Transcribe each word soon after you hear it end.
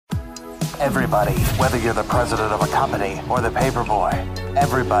Everybody, whether you're the president of a company or the paper boy,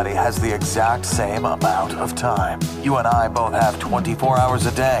 everybody has the exact same amount of time. You and I both have 24 hours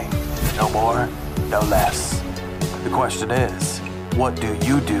a day. No more, no less. The question is, what do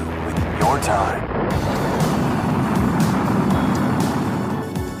you do with your time?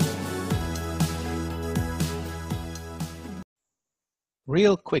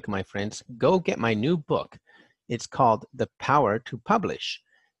 Real quick, my friends, go get my new book. It's called The Power to Publish,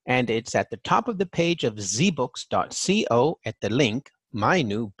 and it's at the top of the page of zbooks.co at the link, My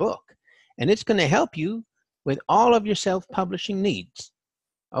New Book. And it's going to help you with all of your self-publishing needs.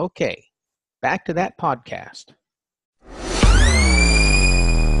 Okay, back to that podcast.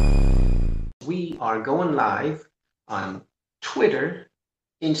 We are going live on Twitter,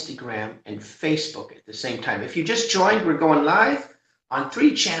 Instagram, and Facebook at the same time. If you just joined, we're going live on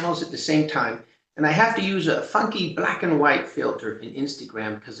 3 channels at the same time. And I have to use a funky black and white filter in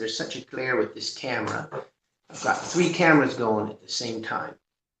Instagram because there's such a glare with this camera. I've got 3 cameras going at the same time.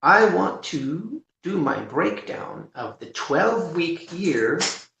 I want to do my breakdown of the 12-week year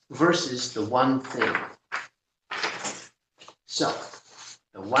versus the one thing. So,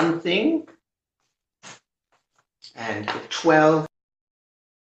 the one thing and the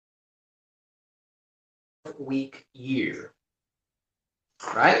 12-week year.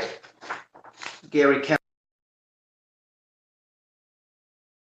 Right? Gary Keller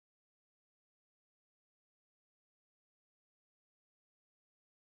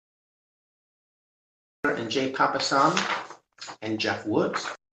and Jay Papasan and Jeff Woods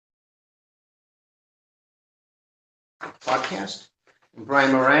podcast, and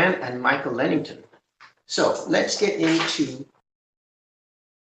Brian Moran and Michael Lennington. So let's get into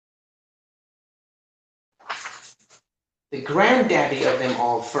the granddaddy of them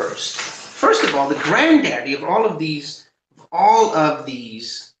all first. First of all, the granddaddy of all of these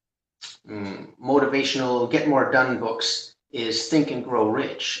motivational get more done books is Think and Grow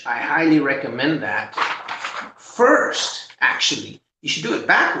Rich. I highly recommend that. First, actually, you should do it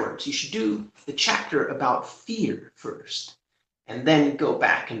backwards. You should do the chapter about fear first, and then go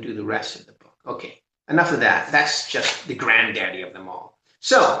back and do the rest of the book. Okay, enough of that. That's just the granddaddy of them all.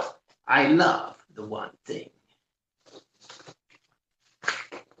 So, I love the one thing.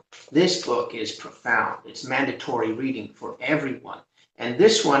 This book is profound. It's mandatory reading for everyone. And in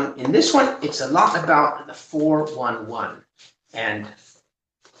this one, it's a lot about the 411 and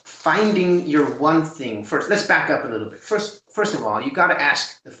finding your one thing. First, let's back up a little bit. First of all, you got to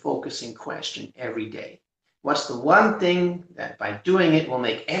ask the focusing question every day. What's the one thing that by doing it will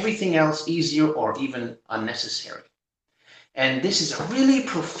make everything else easier or even unnecessary? And this is a really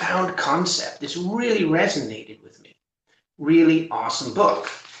profound concept. This really resonated with me. Really awesome book.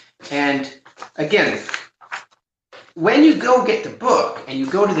 And again, when you go get the book and you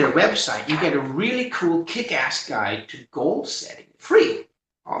go to their website, you get a really cool kick-ass guide to goal setting. Free.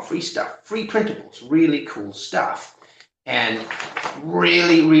 All free stuff. Free printables. Really cool stuff. And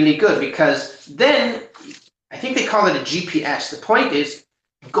really, really good, because then, I think they call it a GPS. The point is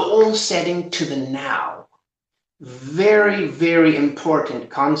goal setting to the now. Very, very important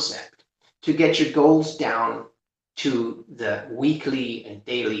concept to get your goals down to the weekly and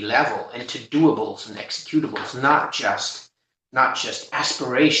daily level, and to doables and executables, not just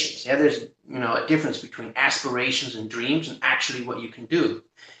aspirations. Yeah, there's a difference between aspirations and dreams and actually what you can do.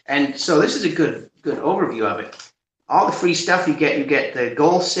 And so this is a good overview of it. All the free stuff you get the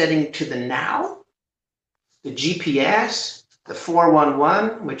goal setting to the now, the GPS, the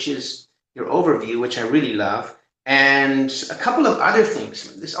 411, which is your overview, which I really love, and a couple of other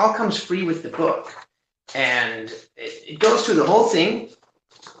things. This all comes free with the book. And it goes through the whole thing.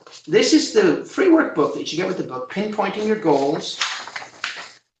 This is the free workbook that you get with the book, pinpointing your goals,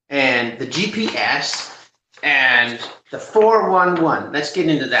 and the GPS, and the 411. Let's get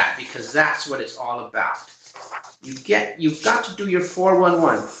into that, because that's what it's all about. You've got to do your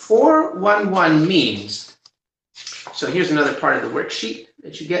 411. 411 means, so here's another part of the worksheet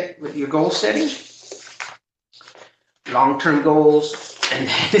that you get with your goal setting. Long-term goals, and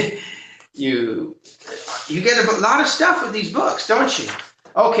then you get a lot of stuff with these books, don't you?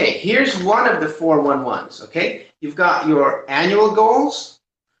 Okay, here's one of the 411s, okay? You've got your annual goals,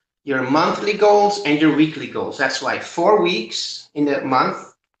 your monthly goals, and your weekly goals. That's why 4 weeks in the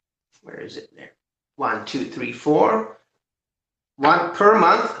month. Where is it there? 1, 2, 3, 4. 1 per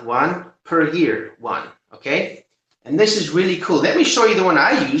month, 1 per year, 1, okay? And this is really cool. Let me show you the one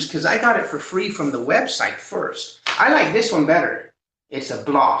I use, because I got it for free from the website first. I like this one better. It's a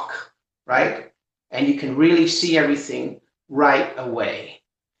block, right? And you can really see everything right away.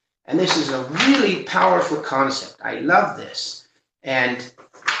 And this is a really powerful concept. I love this. And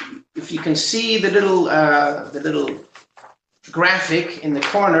if if you can see the little graphic in the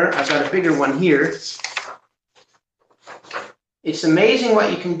corner, I've got a bigger one here. It's amazing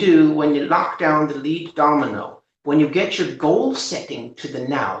what you can do when you lock down the lead domino. When you get your goal setting to the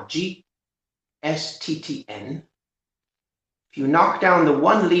now, GSTTN, if you knock down the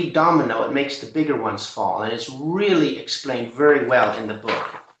one lead domino, it makes the bigger ones fall. And it's really explained very well in the book.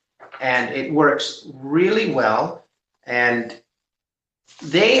 And it works really well. And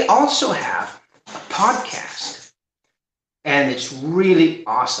they also have a podcast. And it's really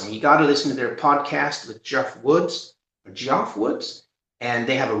awesome. You got to listen to their podcast with Geoff Woods. And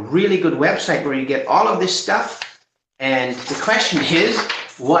they have a really good website where you get all of this stuff. And the question is,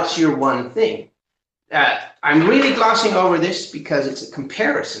 what's your one thing? I'm really glossing over this because it's a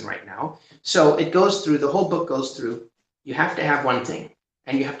comparison right now. So it goes through, the whole book goes through, you have to have one thing.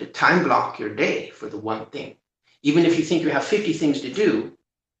 And you have to time block your day for the one thing. Even if you think you have 50 things to do,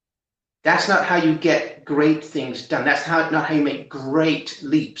 that's not how you get great things done. That's not how you make great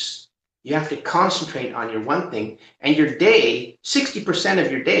leaps. You have to concentrate on your one thing. And your day, 60%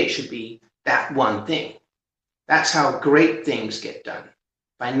 of your day should be that one thing. That's how great things get done,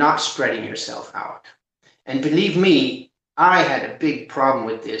 by not spreading yourself out. And believe me, I had a big problem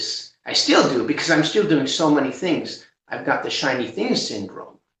with this. I still do, because I'm still doing so many things. I've got the shiny thing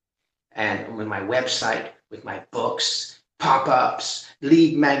syndrome. And with my website, with my books, pop-ups,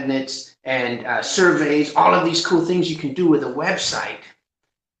 lead magnets, and surveys, all of these cool things you can do with a website,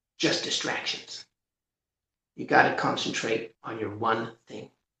 just distractions. You got to concentrate on your one thing.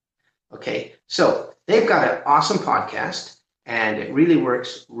 Okay, so they've got an awesome podcast, and it really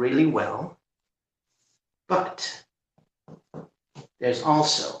works really well. But there's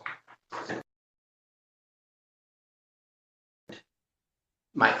also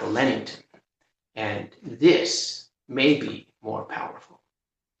Michael Lennington, and this may be more powerful.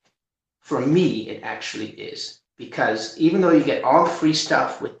 For me, it actually is, because even though you get all the free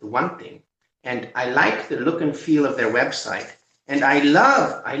stuff with the one thing, and I like the look and feel of their website, and I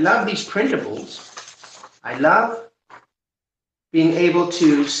love these printables. I love being able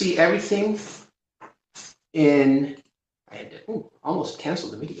to see everything in, I had to almost cancel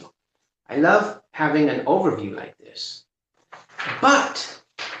the video. I love having an overview like this, but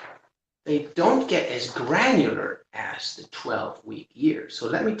they don't get as granular as the 12-week year. So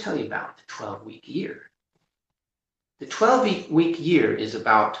let me tell you about the 12-week year. The 12-week year is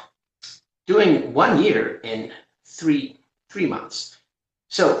about doing 1 year in three months.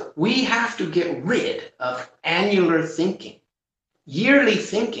 So we have to get rid of annular thinking. Yearly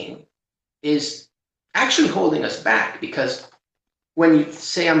thinking is actually holding us back, because when you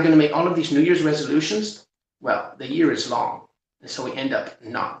say, I'm going to make all of these New Year's resolutions, well, the year is long, and so we end up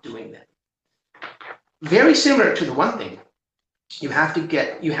not doing them. Very similar to the one thing, you have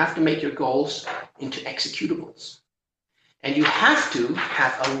to make your goals into executables, and you have to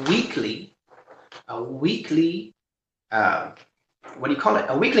have a weekly a weekly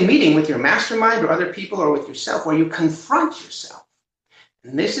meeting with your mastermind or other people or with yourself, where you confront yourself.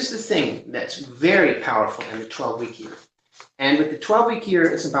 And this is the thing that's very powerful in the 12-week year. And with the 12-week year,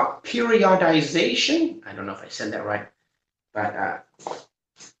 it's about periodization. I don't know if I said that right, but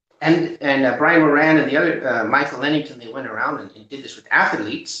Brian Moran and the other Michael Lennington, they went around and did this with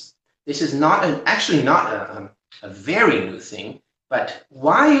athletes. This is not a very new thing, but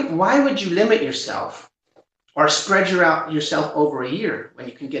why would you limit yourself or spread yourself over a year when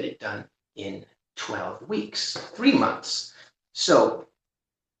you can get it done in 12 weeks, 3 months? So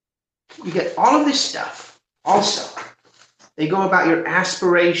you get all of this stuff. Also, they go about your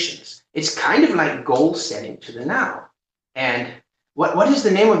aspirations. It's kind of like goal setting to the now. And what is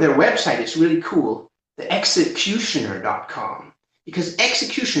the name of their website? It's really cool. TheExecutioner.com. Because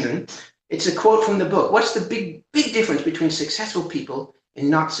execution, it's a quote from the book. What's the big difference between successful people and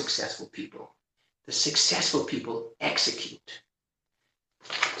not successful people? The successful people execute.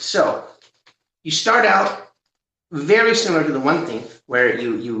 So you start out very similar to the one thing, where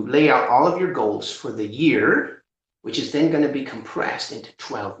you lay out all of your goals for the year, which is then going to be compressed into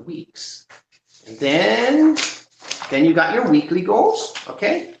 12 weeks. And then you got your weekly goals,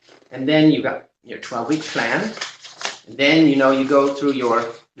 okay? And then you got your 12-week plan. And then, you go through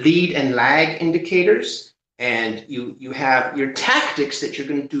your lead and lag indicators, and you have your tactics that you're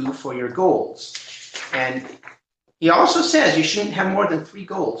going to do for your goals. And he also says you shouldn't have more than 3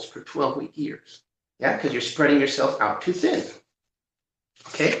 goals per 12-week years. Yeah, because you're spreading yourself out too thin.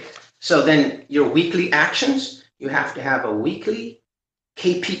 Okay, so then your weekly actions, you have to have a weekly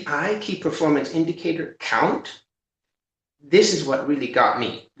KPI, key performance indicator count. This is what really got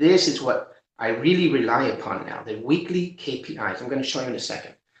me. This is what I really rely upon now, the weekly KPIs. I'm going to show you in a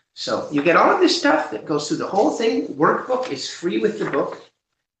second. So you get all of this stuff that goes through the whole thing. Workbook is free with the book.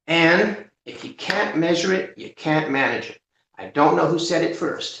 And if you can't measure it, you can't manage it. I don't know who said it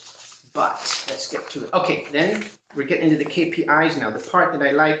first, but let's get to it. Okay, then we're getting into the KPIs now, the part that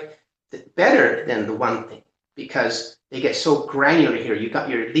I like better than the one thing, because they get so granular here. You got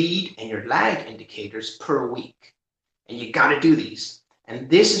your lead and your lag indicators per week, and you got to do these. And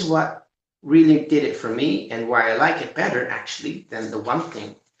this is what really did it for me and why I like it better, actually, than the one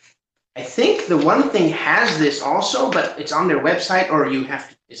thing. I think the one thing has this also, but it's on their website, or you have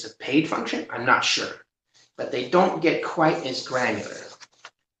to, it's a paid function. I'm not sure, but they don't get quite as granular.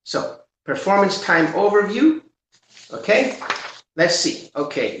 So performance time overview. Okay, let's see.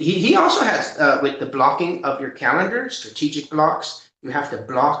 Okay, he also has with the blocking of your calendar, strategic blocks. You have to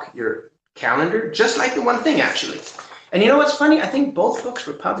block your calendar, just like the one thing, actually. And you know what's funny? I think both books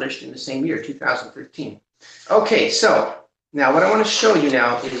were published in the same year, 2013. Okay, so now what I want to show you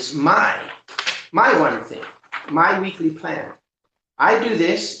now is my one thing, my weekly plan. I do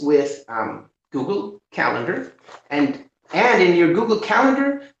this with Google Calendar, and in your Google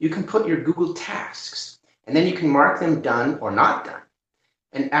Calendar, you can put your Google tasks, and then you can mark them done or not done.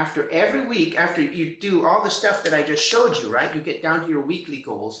 And after every week, after you do all the stuff that I just showed you, right, you get down to your weekly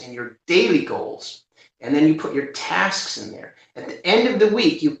goals and your daily goals, and then you put your tasks in there. At the end of the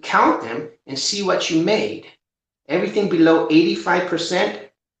week, you count them and see what you made. Everything below 85%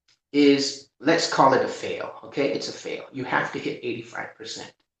 is, let's call it a fail, okay? It's a fail. You have to hit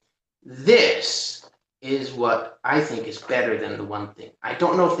 85%. This is what I think is better than the one thing. I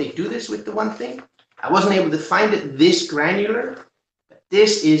don't know if they do this with the one thing. I wasn't able to find it this granular, but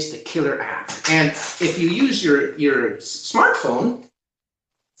this is the killer app. And if you use your smartphone,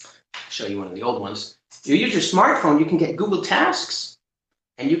 I'll show you one of the old ones. You use your smartphone, you can get Google Tasks,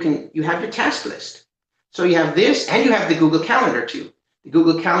 and you have your task list. So you have this, and you have the Google Calendar too. The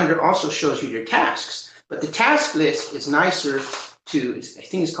Google Calendar also shows you your tasks, but the task list is nicer I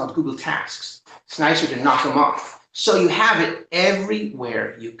think it's called Google Tasks. It's nicer to knock them off. So you have it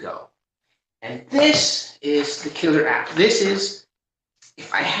everywhere you go. And this is the killer app. This is,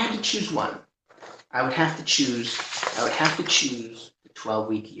 if I had to choose one, I would have to choose the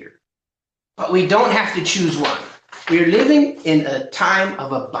 12-week year. But we don't have to choose one. We're living in a time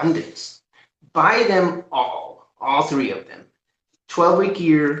of abundance. Buy them all three of them. 12-week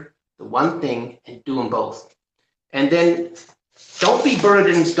year, the one thing, and do them both. And then don't be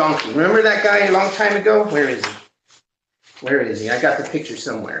Burden's donkey. Remember that guy a long time ago? Where is he? Where is he? I got the picture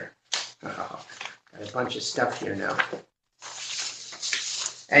somewhere. Oh, got a bunch of stuff here now.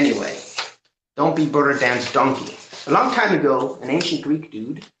 Anyway, don't be Burden's donkey. A long time ago, an ancient Greek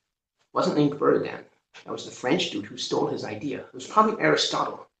dude wasn't named Burden. That was the French dude who stole his idea. It was probably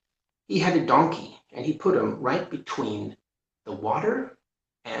Aristotle. He had a donkey, and he put him right between the water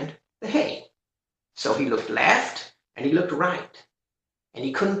and the hay. So he looked left, and he looked right, and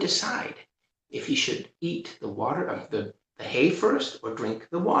he couldn't decide if he should eat the water of the hay first or drink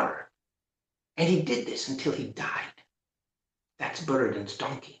the water. And he did this until he died. That's Burden's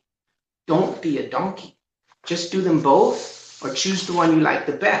donkey. Don't be a donkey. Just do them both, or choose the one you like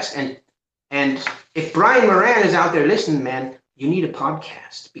the best. And if Brian Moran is out there listening, man, you need a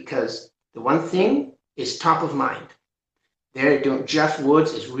podcast, because the one thing is top of mind. Jeff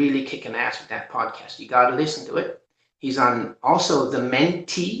Woods is really kicking ass with that podcast. You got to listen to it. He's on also the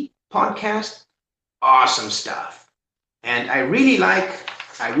Mentee podcast. Awesome stuff. And I really like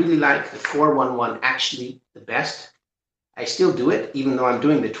the 411 actually the best. I still do it, even though I'm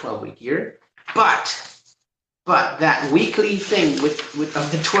doing the 12-week year. But that weekly thing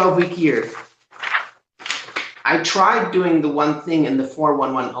of the 12-week year, I tried doing the one thing in the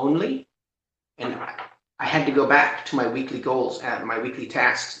 411 only, and I had to go back to my weekly goals and my weekly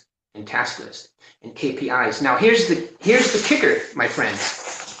tasks and task list and KPIs. Now here's the kicker, my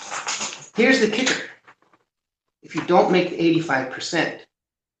friends. Here's the kicker. If you don't make the 85%,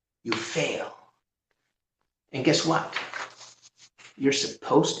 you fail. And guess what? You're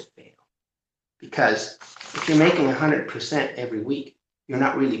supposed to fail. Because if you're making 100% every week, you're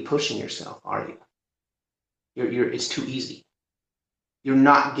not really pushing yourself, are you? It's too easy. You're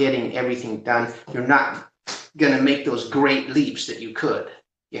not getting everything done. You're not going to make those great leaps that you could.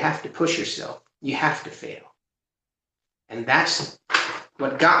 You have to push yourself. You have to fail. And that's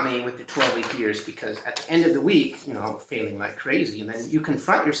what got me with the 12-week years, because at the end of the week, I'm failing like crazy. And then you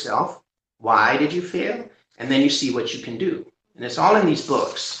confront yourself. Why did you fail? And then you see what you can do. And it's all in these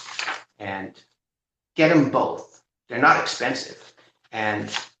books. And get them both. They're not expensive. And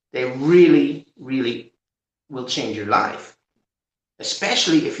they really, really will change your life.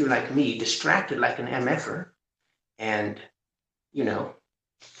 Especially if you're like me, distracted like an MFer. And,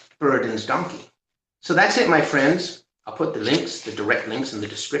 Buridan's donkey. So that's it, my friends. I'll put the links, the direct links in the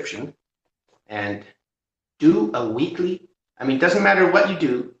description. And do a weekly, it doesn't matter what you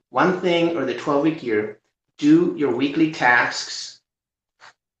do, one thing or the 12-week year, do your weekly tasks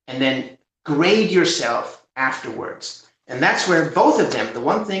and then grade yourself afterwards. And that's where both of them, the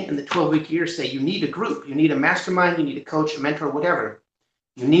one thing and the 12-week year, say you need a group, you need a mastermind, you need a coach, a mentor, whatever.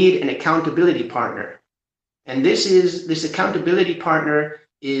 You need an accountability partner. And this accountability partner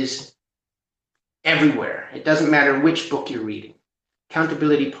is everywhere. It doesn't matter which book you're reading.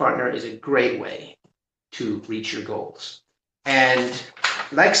 Accountability partner is a great way to reach your goals. And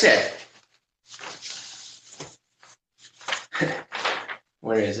like I said,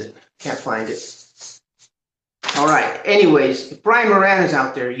 where is it? Can't find it. All right. Anyways, if Brian Moran is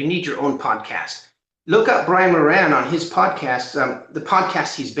out there, you need your own podcast. Look up Brian Moran on his podcast. The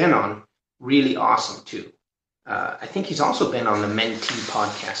podcast he's been on, really awesome too. I think he's also been on the Mentee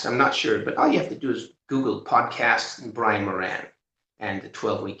podcast. I'm not sure, but all you have to do is Google podcasts and Brian Moran and the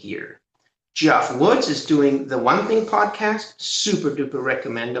 12-week year. Geoff Woods is doing the One Thing podcast. Super duper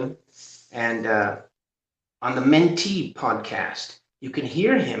recommend him. And on the Mentee podcast, you can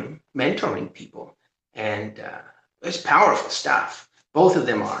hear him mentoring people. And it's powerful stuff. Both of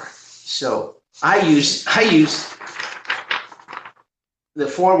them are. So I use the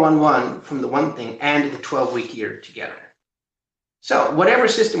 411 from the One Thing and the 12-week year together. So whatever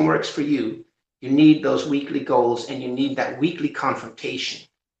system works for you, you need those weekly goals and you need that weekly confrontation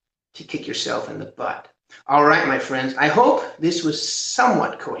to kick yourself in the butt. All right, my friends, I hope this was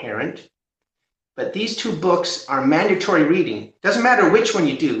somewhat coherent, but these two books are mandatory reading. Doesn't matter which one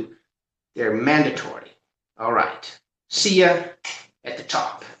you do, they're mandatory. All right, see ya at the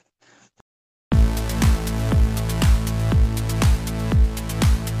top.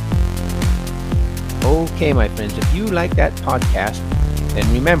 Okay, my friends, if you like that podcast,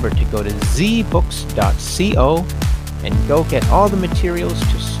 then remember to go to zbooks.co and go get all the materials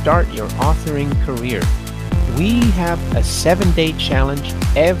to start your authoring career. We have a 7-day challenge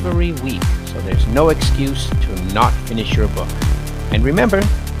every week, so there's no excuse to not finish your book. And remember,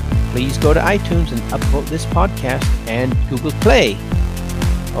 please go to iTunes and upvote this podcast and Google Play.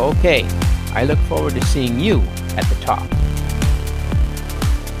 Okay, I look forward to seeing you at the top.